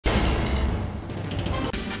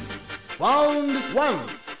Round 1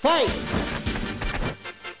 Fight!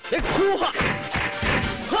 レッグオハ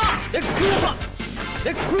はレッグオハ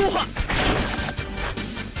レッグオハ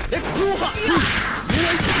レッグオハ触れ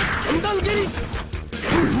ない三段蹴り触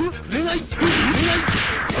れない触れない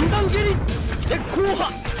三段蹴りレッグオ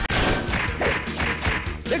ハ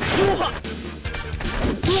レッグオハ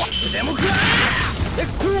腕も食らえレッ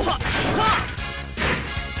グオハは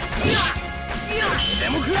いやいや腕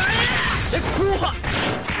も食らえレッグオハ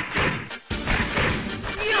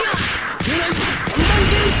いや触れない三段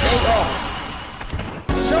蹴り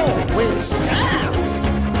Show wins!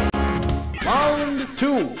 Round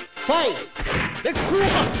 2 Fight! レッグオ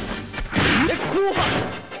ハレッグオハ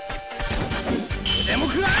腕も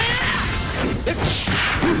食らえレッグ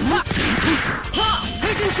はは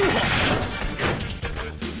平均勝負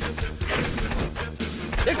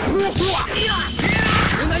レッグオハいや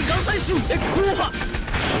触れない眼細心レッグオハ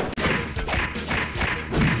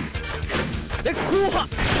レッグオハ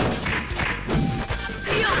い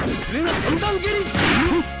や触れない三段蹴り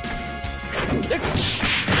レッグ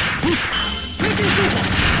平均勝負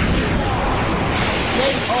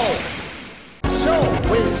KO! Show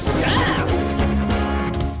wins!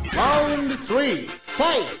 Round 3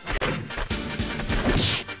 Fight!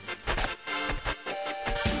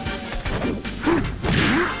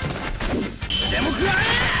 腕も食らえ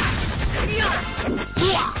いやうわ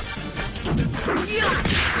いや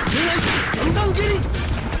触れない三段蹴りいや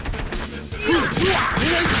うわ触れ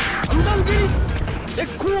ない三段蹴りレッ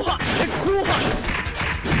グオハレッグオハ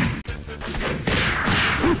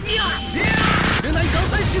いや触れない眼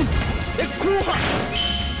細心レッグオハい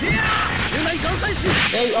や触れない眼細心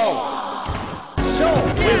KO! Show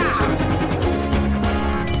wins!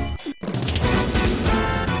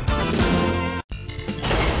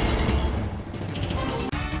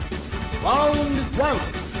 Round 1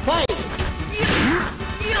 Fight! いやい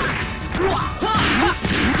やうわはは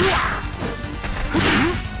うわ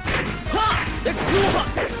はレッグオハ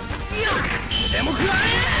いや腕も食らえ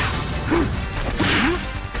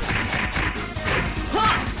は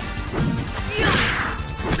いや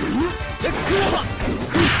レッグオハ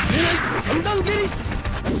触れない三段蹴り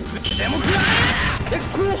腕も食らえレッ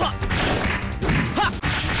グオハは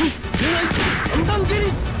触れない三段蹴りレ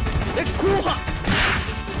ッグオハ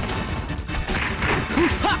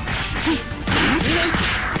は触れない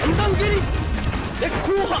三段蹴りレッグ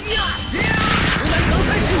オハいや触れない眼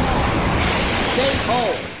細心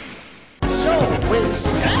KO! Show wins!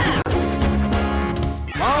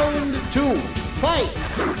 Round 2 Fight!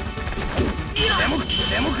 腕も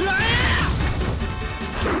食らえ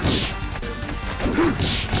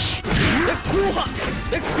レッグオハ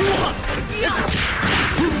レッグオハいやは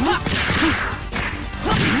は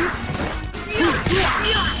いやい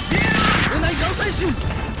や触れない眼細心いや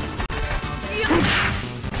い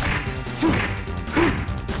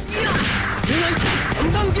や触れない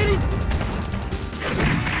三段蹴りい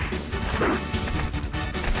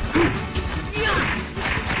や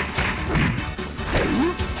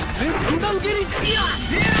三段蹴りいや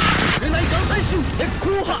触れない眼細心レッ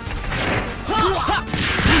グオハは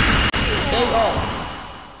KO!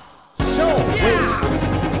 Show wins!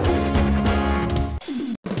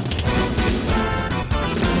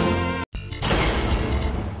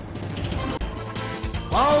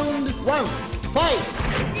 Round 1 Fight!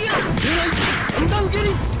 いや触れない三段蹴りレ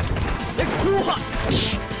ッグオハ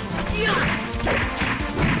いや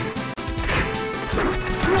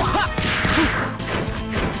うわは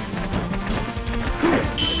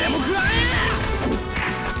腕も食らえ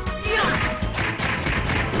いや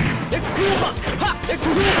レッグオハはレッグ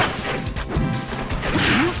オハ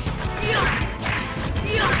いやい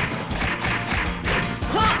や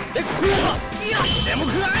はレッグオハいや腕も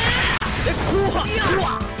食らえレッグオハいやう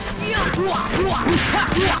わいやうわうわは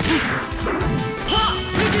うわは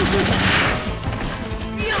平均勝負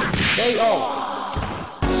いや KO!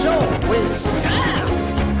 Show wins!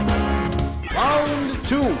 Round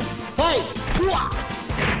 2 Fight! うわ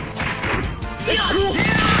レッグオハ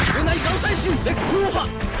触れない眼細心レッグオハ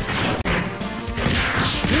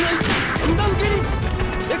触れない三段蹴り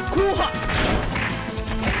レッグオハ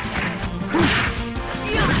い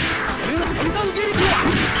や触れない三段蹴りうわ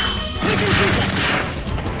平均勝負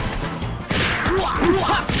うわうわは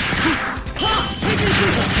平均勝負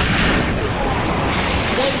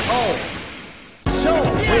KO! Show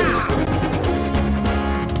wins!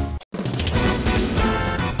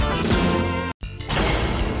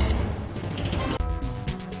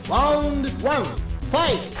 Round 1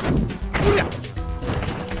 Fight! うりゃ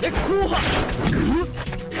レッグオハ触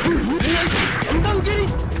れない三段蹴り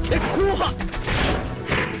レッグオハ触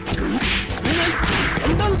れない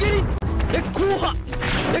三段蹴りレッグオハ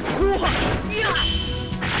レッグオハ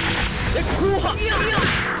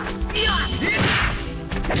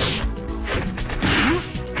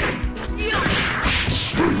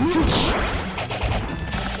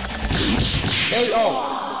KO.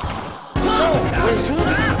 Show wins.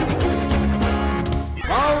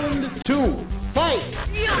 Round 2. Fight.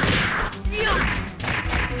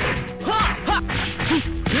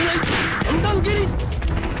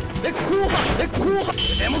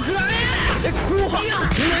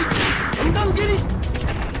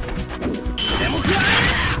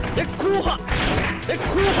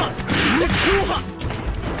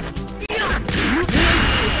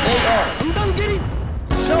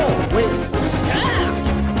 Show wins.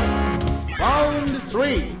 Round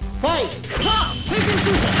 3. Fight.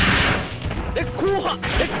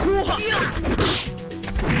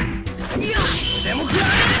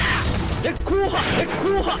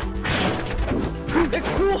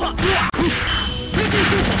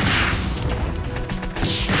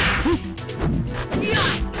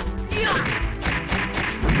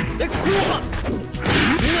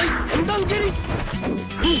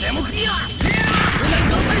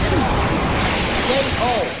 Show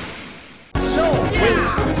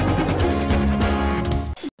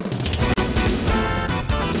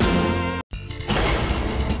wins.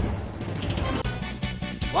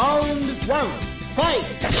 Round 1. Fight.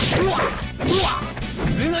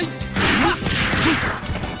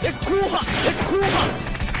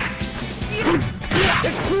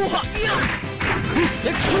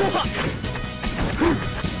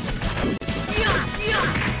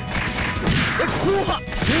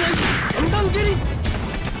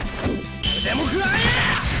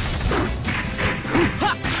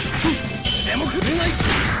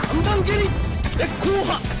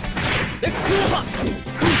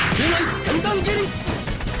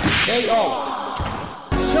 KO.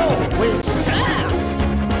 Show wins.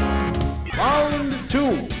 Round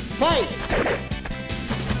 2. Fight.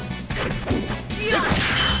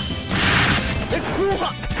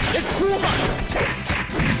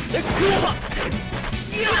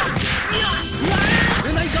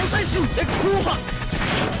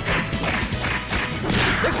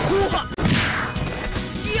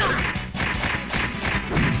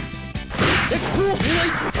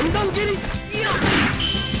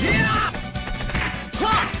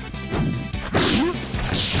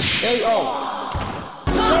 KO.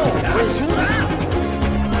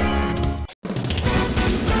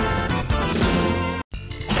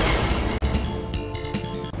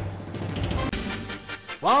 Show wins.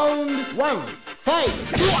 Round 1. Fight.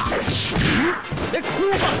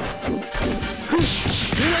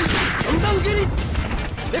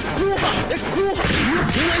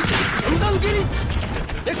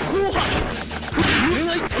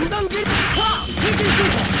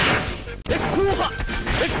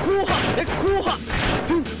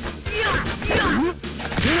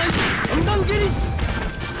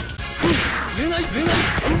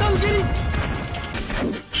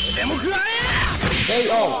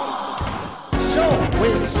 KO. Show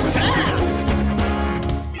wins.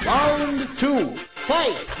 Round 2.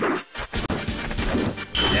 Fight.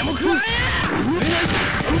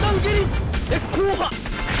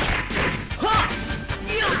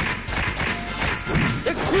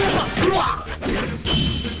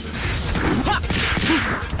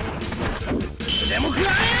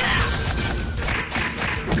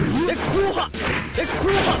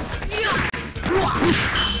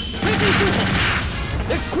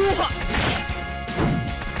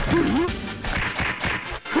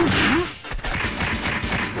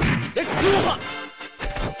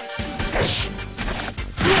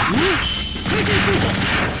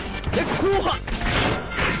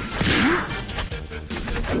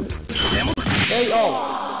 KO.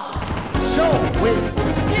 Show wins.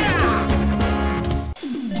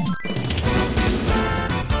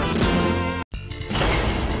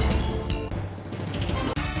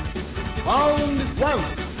 Round 1.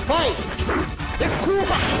 Fight.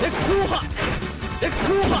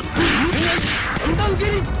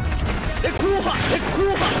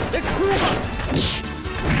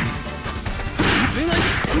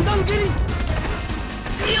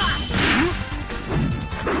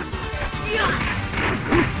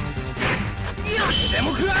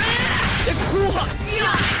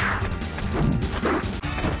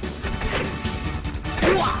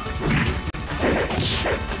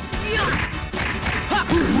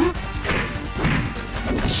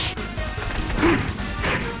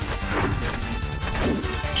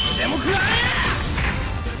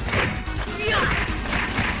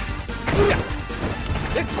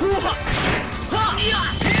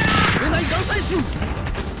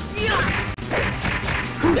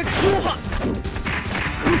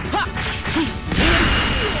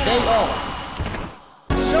 KO.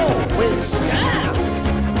 Show wins.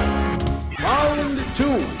 Round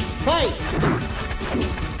 2. Fight.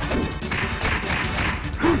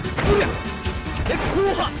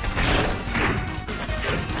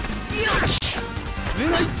 れ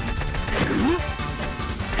ない。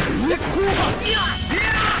烈光波。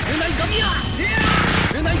れないが。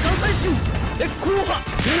れない眼帯心。烈光波。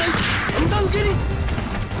れない三段蹴り。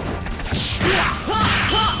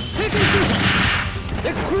経験手法。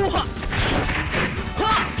烈光波。烈光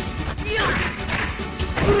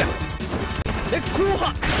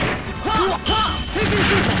波。経験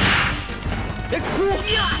手法。烈光波。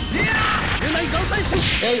れない眼帯心。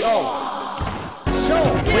 KO. Show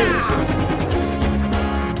wins.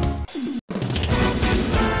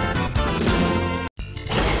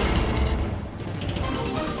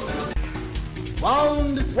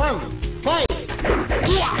 Round 1, fight!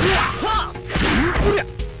 KO.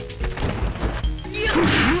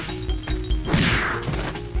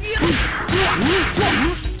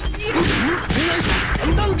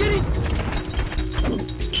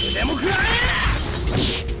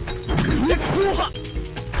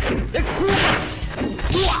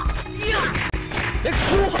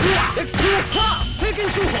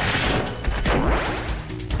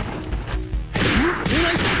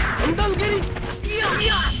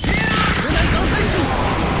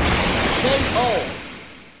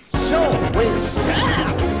 Show wins.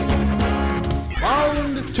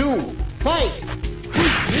 Round 2, fight!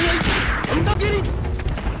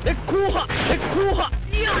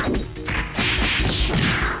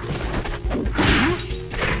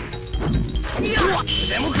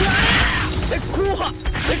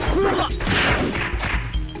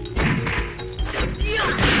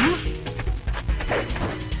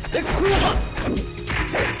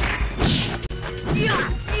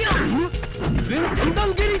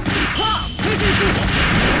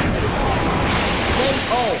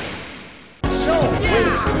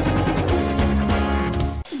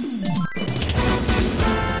 KO.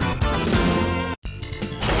 Show wins.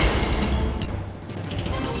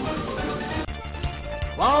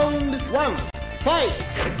 Round 1, fight!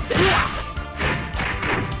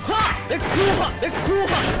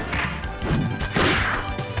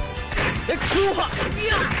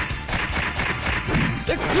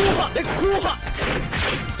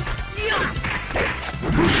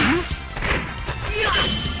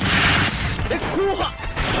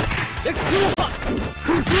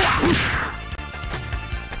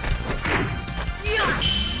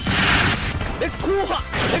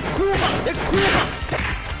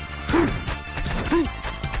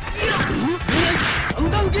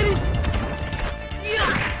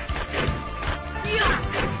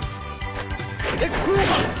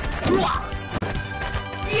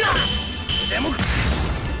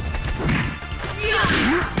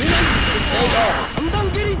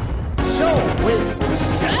 Show wins.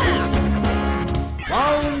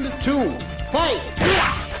 Round 2, fight!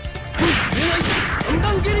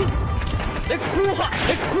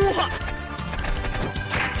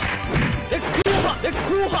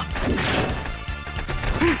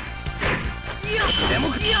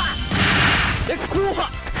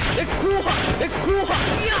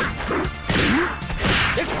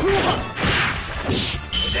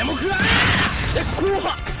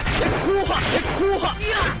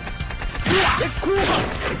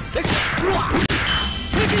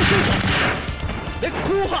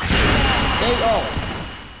 KO.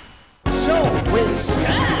 Show wins.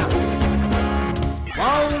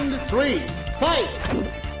 Round 3, fight!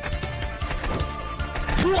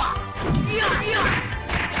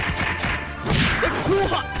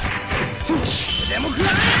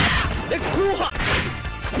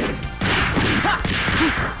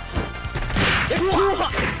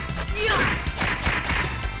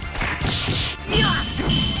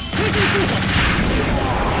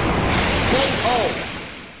 KO.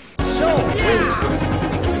 Show wins.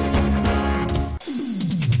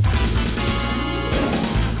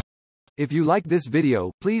 If you like this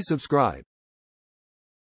video, please subscribe.